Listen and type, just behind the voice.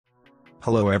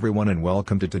Hello everyone and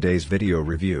welcome to today's video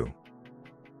review.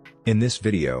 In this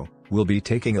video, we'll be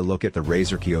taking a look at the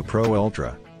Razer Kiyo Pro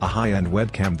Ultra, a high-end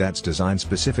webcam that's designed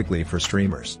specifically for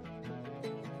streamers.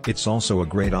 It's also a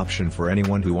great option for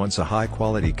anyone who wants a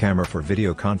high-quality camera for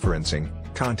video conferencing,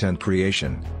 content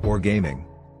creation, or gaming.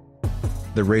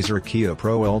 The Razer Kiyo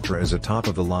Pro Ultra is a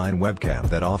top-of-the-line webcam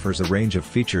that offers a range of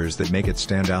features that make it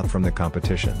stand out from the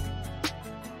competition.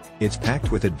 It's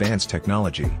packed with advanced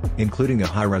technology, including a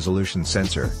high-resolution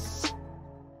sensor,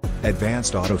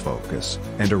 advanced autofocus,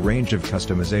 and a range of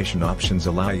customization options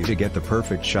allow you to get the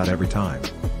perfect shot every time.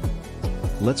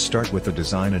 Let's start with the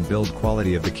design and build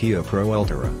quality of the Kiyo Pro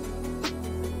Ultra.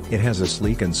 It has a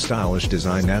sleek and stylish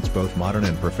design that's both modern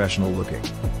and professional looking.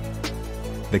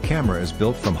 The camera is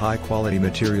built from high-quality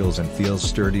materials and feels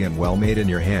sturdy and well made in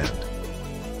your hand.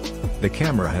 The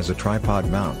camera has a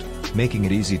tripod mount, making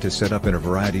it easy to set up in a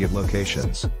variety of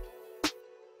locations.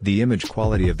 The image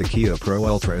quality of the Kiyo Pro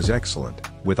Ultra is excellent,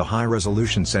 with a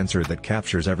high-resolution sensor that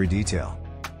captures every detail.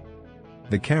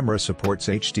 The camera supports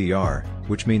HDR,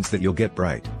 which means that you'll get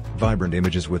bright, vibrant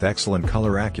images with excellent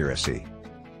color accuracy.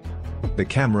 The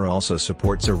camera also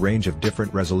supports a range of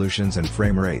different resolutions and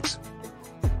frame rates,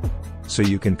 so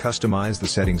you can customize the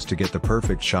settings to get the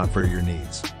perfect shot for your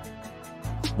needs.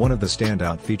 One of the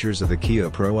standout features of the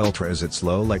Kiyo Pro Ultra is its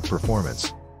low light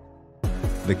performance.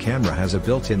 The camera has a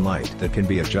built-in light that can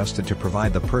be adjusted to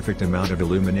provide the perfect amount of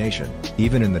illumination,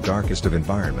 even in the darkest of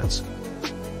environments.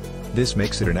 This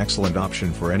makes it an excellent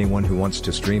option for anyone who wants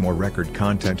to stream or record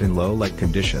content in low light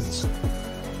conditions.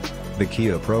 The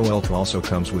Kiyo Pro Ultra also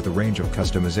comes with a range of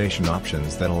customization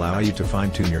options that allow you to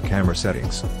fine-tune your camera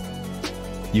settings.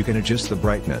 You can adjust the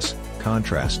brightness,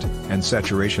 contrast, and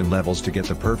saturation levels to get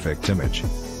the perfect image.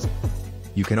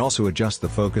 You can also adjust the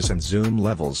focus and zoom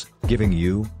levels, giving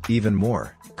you even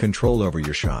more control over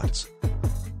your shots.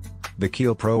 The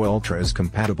Kiyo Pro Ultra is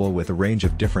compatible with a range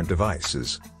of different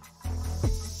devices,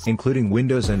 including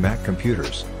Windows and Mac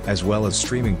computers, as well as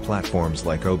streaming platforms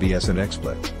like OBS and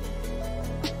XSplit.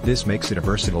 This makes it a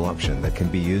versatile option that can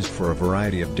be used for a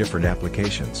variety of different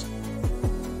applications.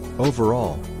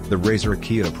 Overall, the Razer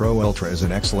Kiyo Pro Ultra is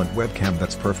an excellent webcam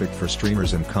that's perfect for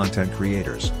streamers and content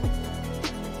creators.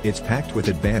 It's packed with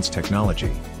advanced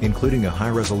technology, including a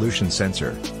high-resolution sensor,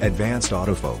 advanced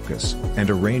autofocus, and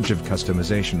a range of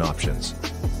customization options.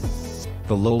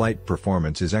 The low-light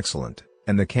performance is excellent,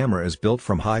 and the camera is built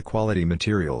from high-quality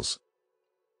materials.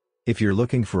 If you're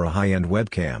looking for a high-end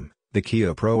webcam, the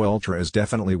Kiyo Pro Ultra is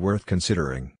definitely worth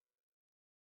considering.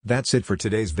 That's it for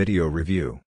today's video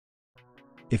review.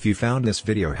 If you found this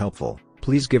video helpful,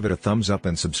 please give it a thumbs up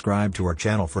and subscribe to our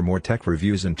channel for more tech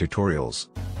reviews and tutorials.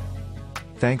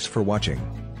 Thanks for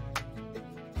watching.